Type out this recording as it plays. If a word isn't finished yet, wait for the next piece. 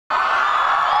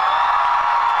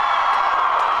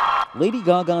Lady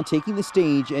Gaga taking the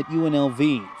stage at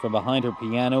UNLV. From behind her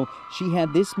piano, she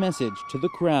had this message to the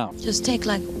crowd. Just take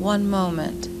like one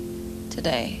moment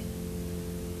today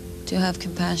to have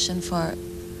compassion for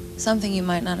something you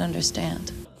might not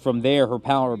understand. From there, her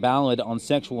power ballad on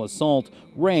sexual assault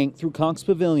rang through Cox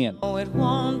Pavilion. Oh, it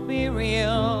won't be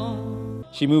real.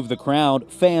 She moved the crowd,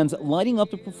 fans lighting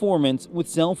up the performance with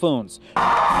cell phones.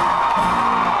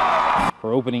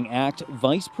 Her opening act,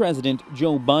 Vice President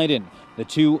Joe Biden, the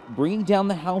two bringing down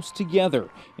the House together,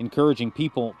 encouraging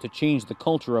people to change the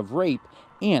culture of rape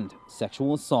and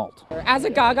sexual assault. As a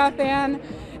Gaga fan,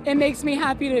 it makes me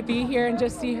happy to be here and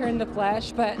just see her in the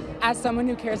flesh, but as someone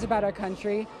who cares about our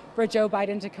country, for Joe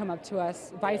Biden to come up to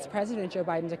us, Vice President Joe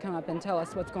Biden to come up and tell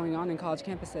us what's going on in college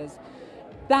campuses,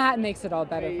 that makes it all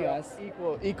better for us.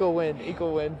 Equal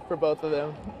win for both of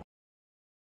them.